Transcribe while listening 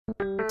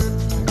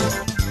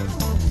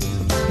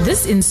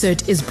This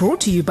insert is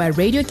brought to you by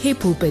Radio K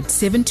Pulpit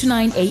 7 to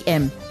 9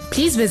 a.m.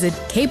 Please visit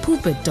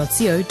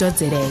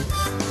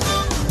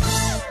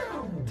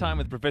kpulpit.co.za. Time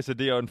with Professor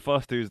Dion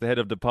Forster, who's the head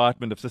of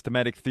Department of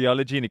Systematic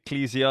Theology and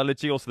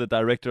Ecclesiology, also the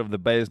director of the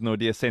Bayes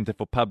Nordia Center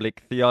for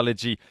Public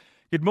Theology.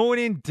 Good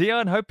morning,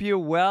 Dion. Hope you're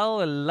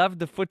well. I love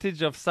the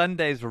footage of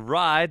Sunday's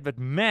ride, but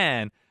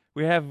man,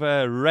 we have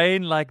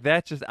rain like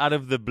that just out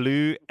of the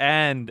blue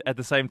and at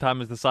the same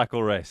time as the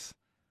cycle race.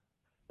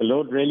 The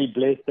Lord really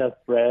blessed us,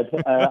 Brad.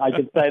 I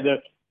could say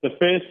the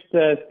first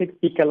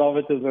 60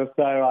 kilometers or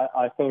so,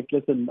 I thought,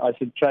 listen, I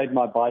should trade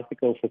my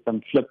bicycle for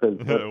some flippers.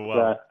 But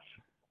wow.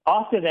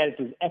 After that, it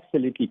was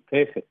absolutely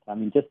perfect. I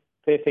mean, just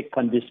perfect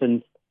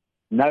conditions,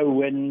 no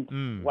wind,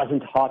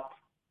 wasn't hot.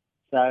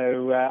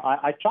 So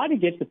I try to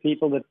get the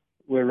people that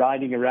were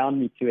riding around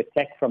me to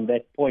attack from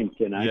that point,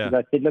 you know. Because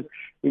I said, look,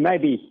 we may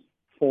be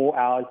 4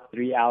 hours,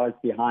 3 hours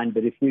behind,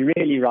 but if we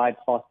really ride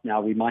fast now,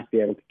 we might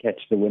be able to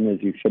catch the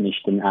winners who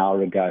finished an hour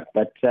ago.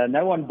 But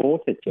no one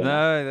bought it. You know?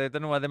 No, they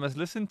don't know why. They must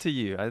listen to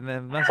you. And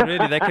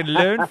they can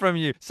learn from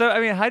you. So, I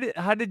mean,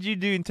 how did you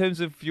do in terms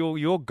of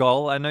your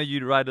goal? I know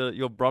you ride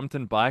your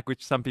Brompton bike,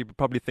 which some people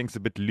probably think is a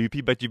bit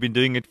loopy, but you've been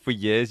doing it for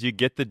years. You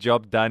get the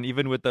job done,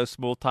 even with those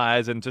small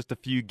tires and just a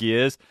few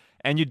gears,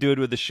 and you do it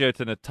with a shirt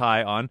and a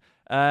tie on.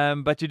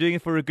 But you're doing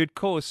it for a good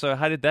cause. So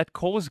how did that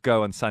cause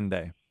go on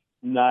Sunday?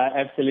 No,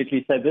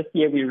 absolutely. So this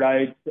year we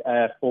rode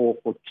for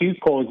two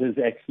causes,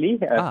 actually.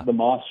 The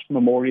Marsh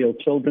Memorial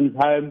Children's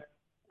Home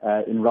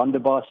in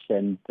Rondebosch,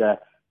 and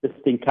just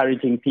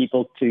encouraging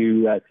people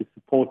to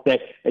support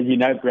that. As you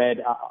know,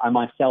 Brad, I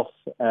myself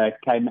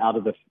came out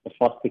of the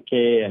foster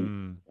care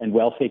and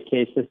welfare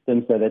care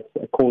system, so that's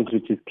a cause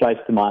which is close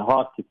to my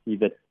heart, to see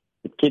that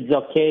the kids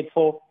are cared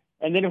for.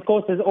 And then, of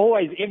course, as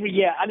always, every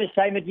year,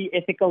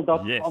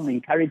 unashamedlyethical.com,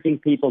 encouraging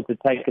people to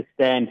take a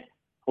stand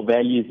for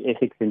values,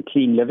 ethics, and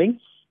clean living.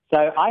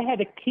 So I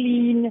had a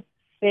clean,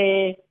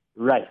 fair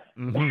race.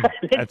 Mm-hmm.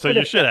 And so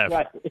you should have.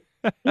 Yeah.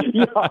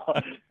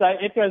 So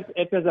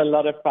it was a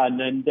lot of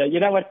fun. And you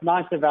know what's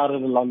nice about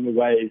it along the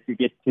way is you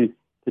get to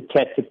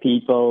chat to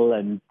people,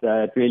 and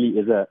it really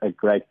is a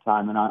great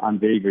time. And I'm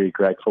very, very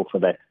grateful for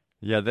that.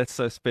 Yeah, that's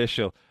so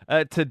special.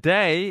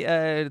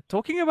 Today,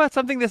 talking about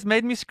something that's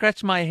made me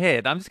scratch my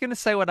head, I'm just going to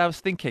say what I was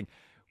thinking.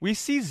 We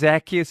see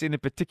Zacchaeus in a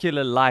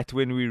particular light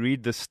when we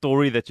read the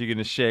story that you're going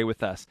to share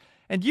with us.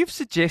 And you've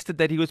suggested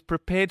that he was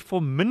prepared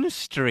for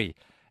ministry.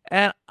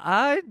 And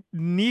I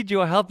need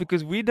your help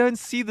because we don't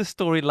see the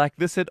story like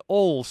this at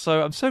all.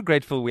 So I'm so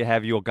grateful we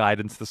have your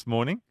guidance this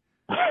morning.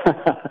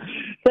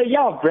 So,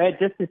 yeah, Brad,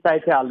 just to say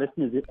to our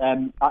listeners,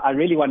 I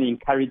really want to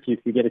encourage you,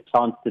 if you get a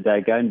chance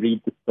today, go and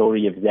read the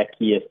story of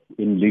Zacchaeus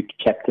in Luke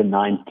chapter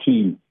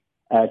 19.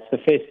 It's the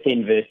first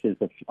 10 verses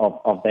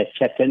of that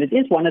chapter, and it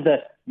is one of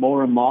the more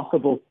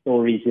remarkable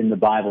stories in the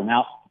Bible.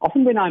 Now,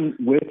 often when I'm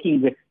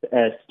working with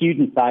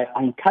students, I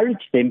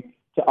encourage them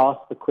to ask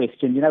the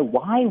question, you know,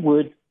 why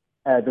would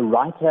the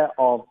writer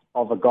of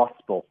a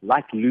gospel,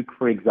 like Luke,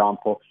 for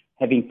example,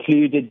 have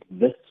included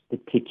this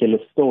particular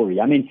story?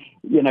 I mean,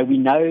 you know, we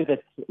know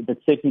that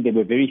certainly there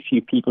were very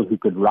few people who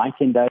could write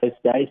in those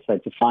days, so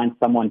to find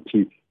someone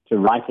to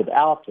write it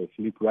out, or if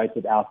Luke wrote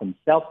it out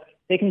himself.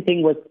 Second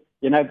thing was,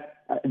 you know,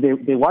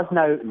 there was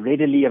no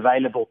readily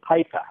available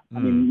paper. I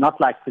mean, not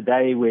like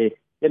today where,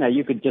 you know,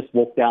 you could just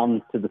walk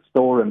down to the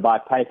store and buy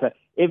paper.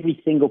 Every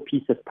single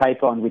piece of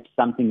paper on which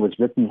something was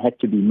written had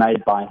to be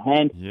made by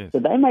hand. Yes. So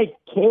they made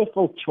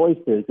careful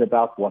choices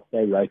about what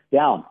they wrote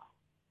down.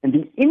 And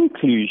the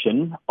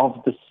inclusion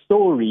of the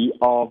story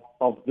of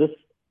this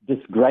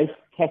disgraced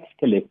tax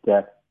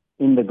collector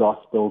in the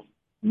Gospels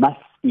must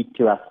speak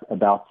to us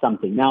about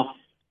something. Now,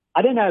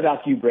 I don't know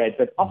about you, Brad,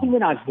 but often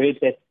when I've heard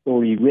that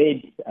story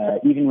read,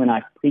 even when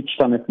I've preached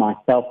on it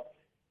myself,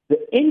 the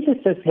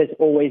emphasis has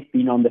always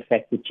been on the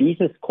fact that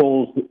Jesus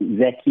calls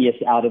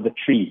Zacchaeus out of a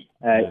tree.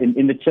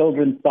 In the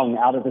children's song,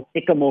 out of a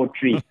sycamore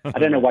tree. I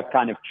don't know what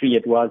kind of tree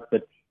it was,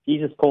 but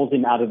Jesus calls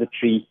him out of the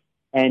tree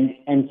and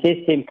says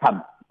to him,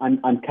 come,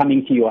 I'm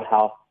coming to your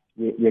house.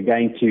 We're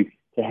going to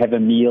have a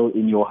meal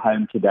in your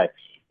home today.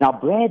 Now,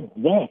 Brad,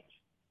 that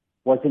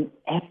was an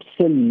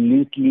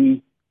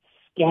absolutely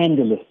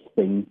scandalous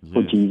thing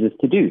for Jesus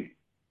to do,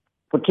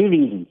 for two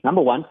reasons.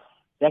 Number one,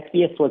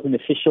 Zacchaeus was an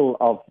official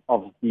of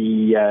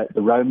the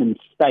Roman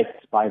state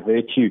by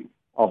virtue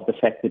of the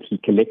fact that he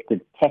collected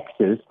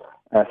taxes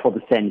for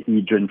the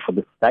Sanhedrin for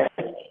the state.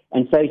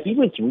 And so he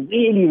was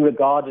really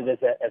regarded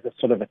as a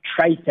sort of a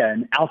traitor,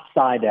 an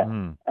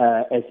outsider,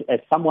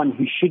 as someone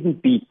who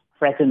shouldn't be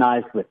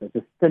fraternized with, as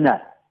a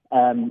sinner,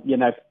 you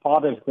know,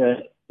 part of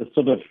the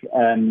sort of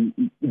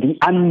the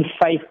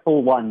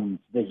unfaithful ones,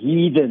 the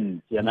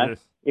heathens, you know.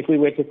 Yes. If we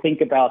were to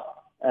think about,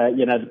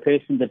 you know, the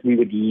person that we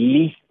would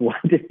least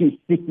want to be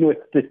seen with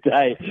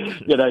today,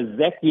 you know,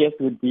 Zacchaeus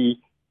would be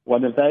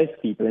one of those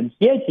people. And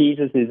here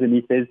Jesus is, and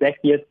he says,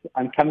 Zacchaeus,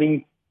 I'm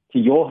coming to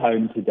your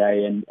home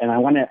today, and I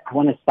want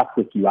to sup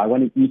with you. I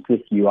want to eat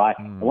with you. I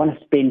want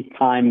to spend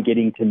time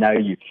getting to know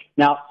you.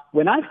 Now,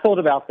 when I've thought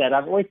about that,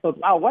 I've always thought,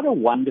 wow, what a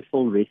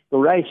wonderful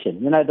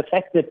restoration. You know, the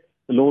fact that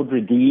the Lord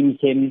redeems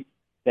him,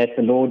 that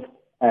the Lord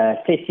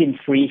sets him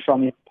free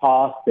from his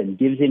past and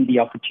gives him the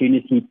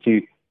opportunity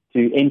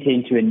to enter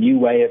into a new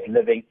way of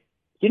living.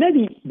 You know,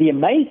 the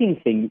amazing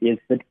thing is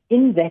that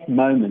in that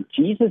moment,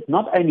 Jesus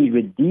not only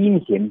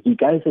redeems him, he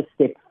goes a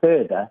step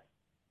further.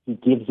 He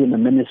gives him a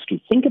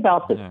ministry. Think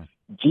about this. Yeah.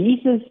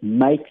 Jesus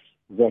makes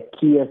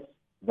Zacchaeus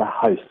the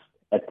host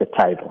at the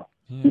table.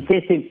 He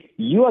says to him,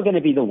 you are going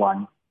to be the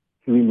one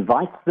who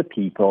invites the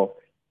people,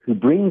 who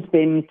brings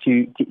them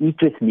to eat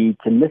with me,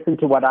 to listen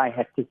to what I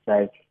have to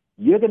say.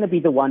 You're going to be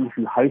the one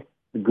who hosts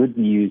the good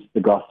news, the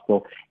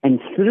gospel. And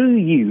through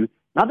you,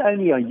 not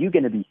only are you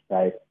going to be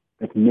saved,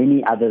 but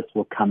many others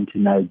will come to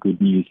know good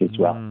news as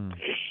well.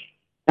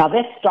 Now,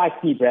 that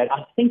strikes me, Brad.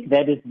 I think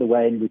that is the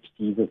way in which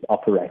Jesus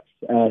operates.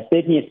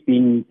 Certainly, it's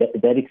been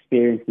that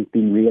experience has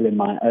been real in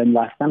my own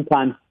life.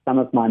 Sometimes some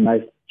of my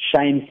most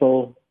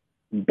shameful,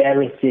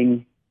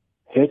 embarrassing,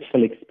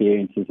 hurtful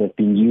experiences have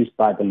been used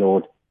by the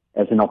Lord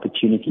as an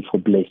opportunity for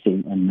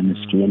blessing and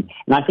ministry. And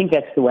I think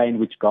that's the way in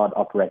which God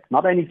operates,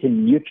 not only to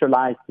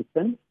neutralize the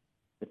sin,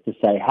 but to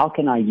say, how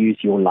can I use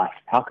your life?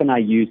 How can I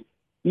use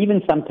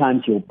even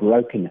sometimes your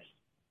brokenness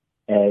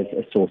as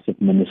a source of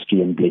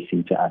ministry and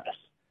blessing to others?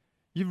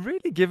 You've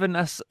really given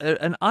us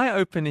an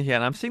eye-opener here,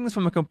 and I'm seeing this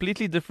from a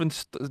completely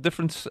different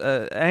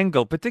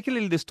angle,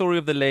 particularly the story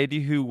of the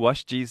lady who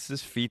washed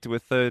Jesus' feet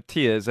with her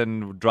tears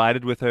and dried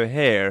it with her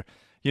hair,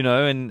 you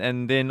know,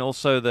 and then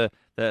also the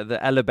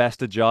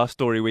alabaster jar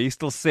story where he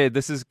still said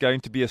this is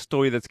going to be a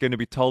story that's going to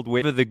be told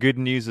wherever the good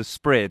news is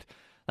spread.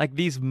 Like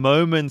these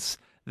moments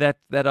that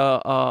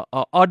are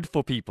odd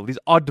for people, these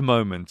odd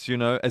moments, you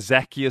know, a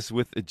Zacchaeus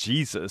with a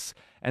Jesus,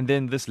 and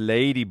then this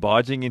lady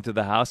barging into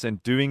the house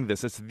and doing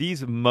this. It's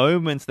these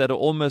moments that are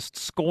almost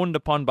scorned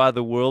upon by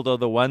the world are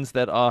the ones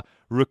that are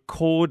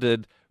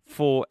recorded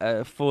for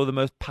the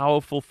most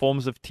powerful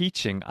forms of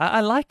teaching.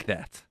 I like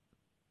that.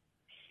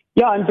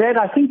 Yeah, and Brad,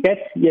 I think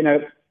that's, you know,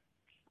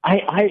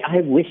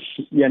 I wish,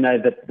 you know,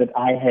 that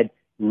I had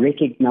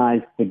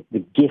recognized the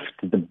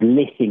gift, the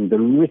blessing, the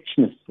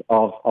richness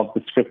of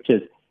the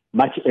scriptures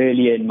much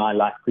earlier in my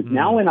life. Because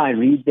now when I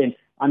read them,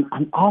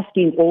 I'm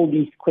asking all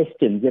these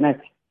questions, you know,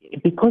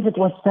 because it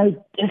was so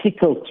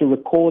difficult to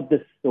record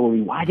this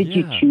story. Why did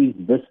you choose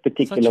this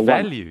particular Such one?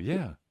 value,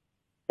 yeah.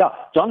 Yeah,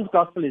 John's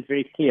gospel is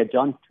very clear.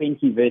 John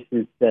 20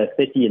 verses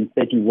 30 and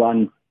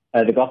 31,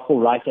 the gospel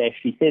writer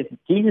actually says,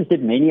 Jesus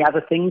did many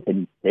other things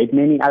and he said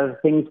many other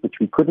things which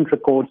we couldn't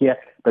record here,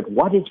 but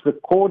what is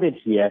recorded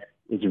here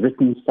is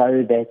written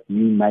so that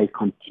you may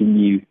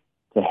continue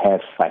to have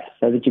faith,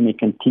 so that you may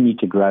continue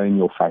to grow in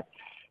your faith.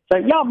 So,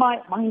 yeah, my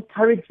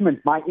encouragement,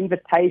 my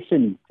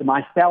invitation to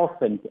myself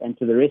and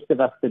to the rest of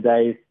us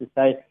today is to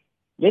say,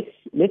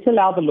 let's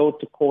allow the Lord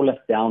to call us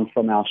down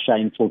from our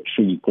shameful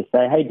tree, to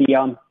say, hey,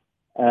 Dion,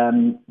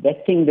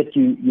 that thing that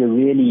you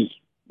really,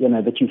 you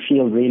know, that you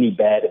feel really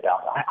bad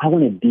about, I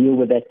want to deal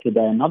with that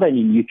today and not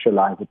only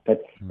neutralize it,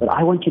 but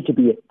I want you to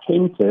be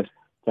attentive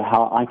to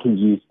how I can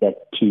use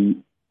that to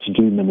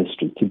do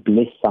ministry, to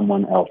bless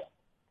someone else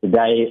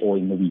today or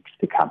in the weeks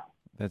to come.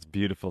 That's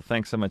beautiful.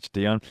 Thanks so much,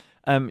 Dion.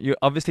 You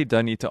obviously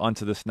don't need to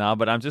answer this now,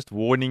 but I'm just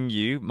warning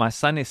you. My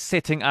son is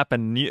setting up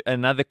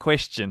another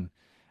question,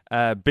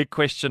 big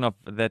question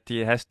that he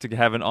has to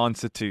have an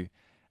answer to.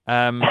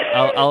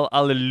 I'll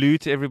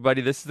allude to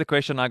everybody. This is the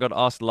question I got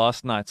asked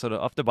last night. Sort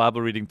of after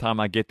Bible reading time,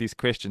 I get these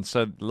questions.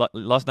 So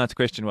last night's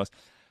question was,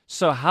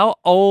 so how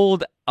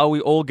old are we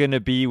all going to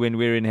be when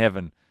we're in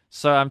heaven?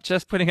 So I'm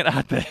just putting it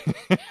out there.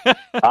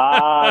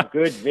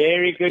 Good.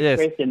 Very good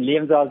question.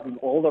 Liam's asking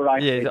all the right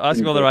questions. Yeah,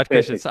 asking all the right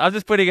questions. So I'm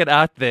just putting it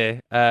out there.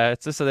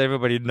 It's just so that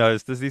everybody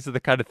knows these are the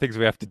kind of things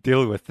we have to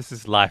deal with. This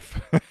is life.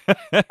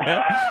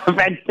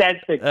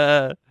 Fantastic.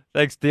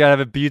 Thanks, Dion. Have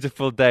a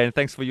beautiful day. And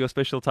thanks for your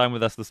special time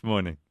with us this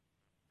morning.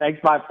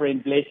 Thanks, my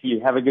friend. Bless you.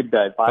 Have a good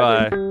day.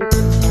 Bye.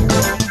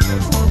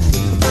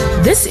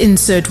 This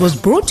insert was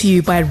brought to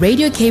you by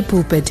Radio K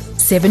Pulpit,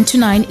 7 to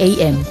 9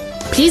 a.m.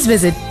 Please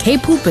visit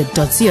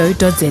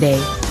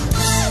kpulpit.co.za.